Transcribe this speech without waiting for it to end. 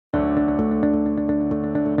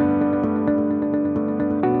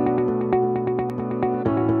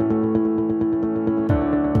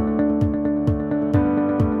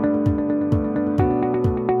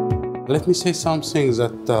Let me say something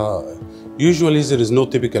that usually there is no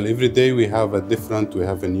typical. Every day we have a different, we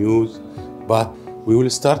have a news, but we will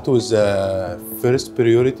start with first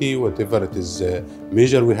priority, whatever it is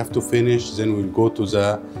major we have to finish, then we'll go to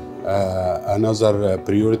the another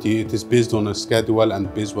priority. It is based on a schedule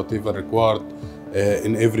and based whatever required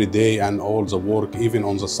in every day and all the work, even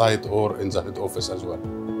on the site or in the head office as well.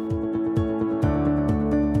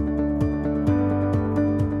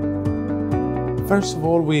 First of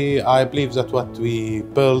all, I believe that what we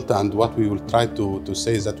built and what we will try to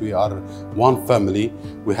say is that we are one family.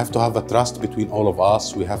 We have to have a trust between all of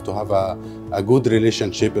us. We have to have a good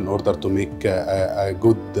relationship in order to make a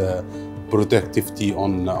good productivity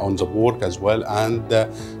on the work as well. And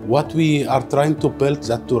what we are trying to build,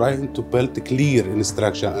 clear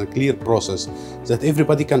instruction and clear process that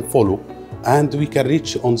everybody can follow, and we can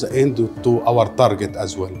reach on the end to our target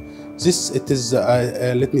as well. It is,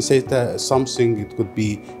 let me say something, it could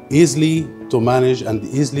be easily to manage and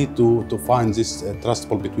easily to find this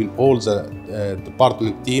trustful between all the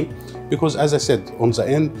department team, because as I said, on the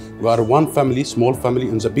end, we are one family, small family,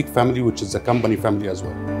 and the big family, which is the company family as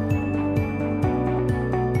well.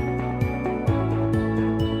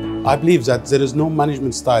 I believe that there is no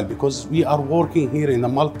management style, because we are working here in a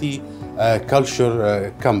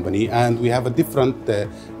multi-culture company, and we have a different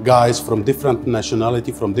guys from different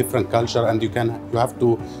nationality, from different culture, and you have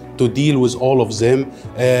to deal with all of them.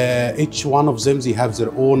 Each one of them, they have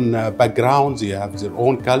their own background, they have their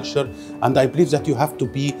own culture, and I believe that you have to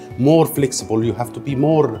be more flexible, you have to be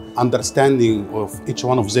more understanding of each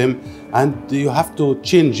one of them, and you have to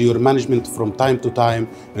change your management from time to time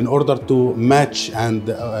in order to match and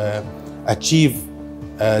achieve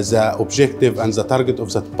the objective and the target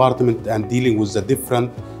of the department, and dealing with the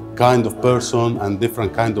different kind of person and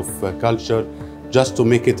different kind of culture, just to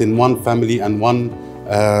make it in one family and one,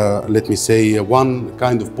 let me say, one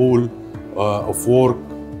kind of pool of work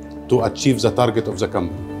to achieve the target of the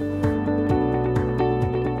company.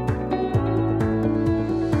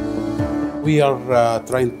 We are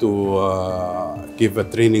trying to give a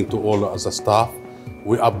training to all the staff.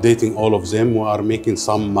 We're updating all of them. We are making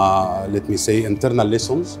some, let me say, internal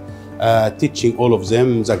lessons, teaching all of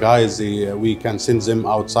them. The guys, we can send them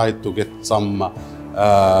outside to get some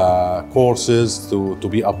courses to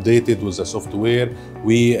be updated with the software.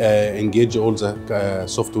 We engage all the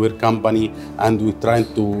software company, and we're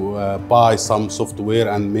trying to buy some software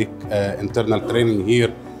and make internal training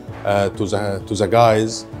here to the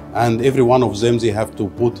guys. And every one of them, they have to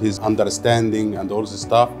put his understanding and all this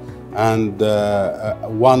stuff, and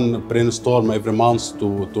one brainstorm every month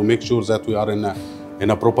to make sure that we are in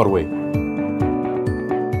a proper way.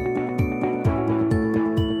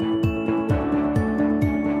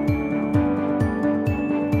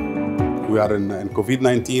 We are in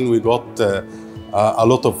COVID-19, we got a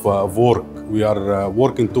lot of work. We are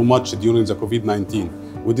working too much during the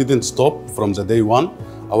COVID-19. We didn't stop from the day one.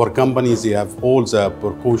 Our companies, they have all the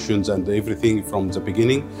precautions and everything from the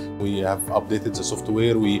beginning. We have updated the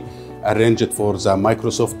software. We arranged it for the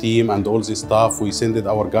Microsoft team and all this stuff. We sent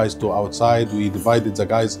our guys to outside. We divided the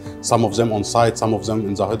guys, some of them on site, some of them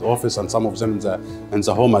in the head office, and some of them in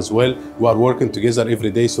the home as well. We are working together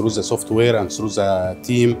every day through the software and through the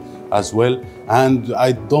team as well. And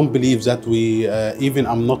I don't believe that even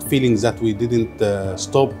I'm not feeling that we didn't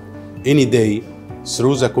stop any day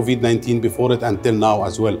through the COVID-19 before it until now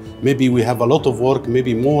as well. Maybe we have a lot of work,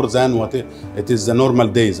 maybe more than what it is the normal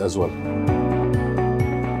days as well.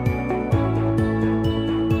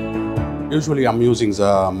 Usually I'm using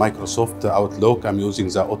the Microsoft Outlook, I'm using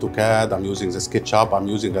the AutoCAD, I'm using the SketchUp, I'm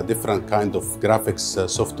using a different kind of graphics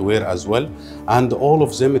software as well. And all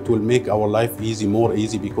of them, it will make our life more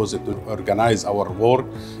easy, because it will organize our work.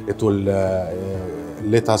 It will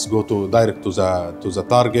let us go direct to the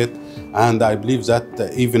target. And I believe that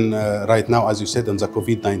even right now, as you said, in the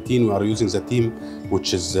COVID-19, we are using the team,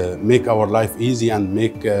 which is make our life easy and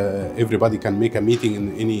make everybody can make a meeting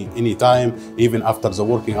in any time, even after the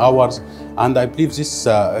working hours. And I believe this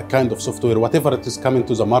kind of software, whatever it is coming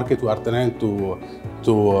to the market, we are trying to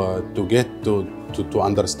get to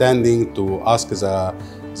understanding, to ask the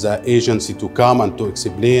agency to come and to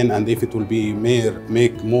explain, and if it will be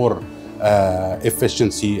make more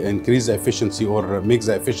efficiency, increase the efficiency, or make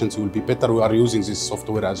the efficiency will be better, we are using this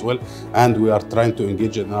software as well, and we are trying to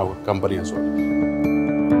engage in our company as well.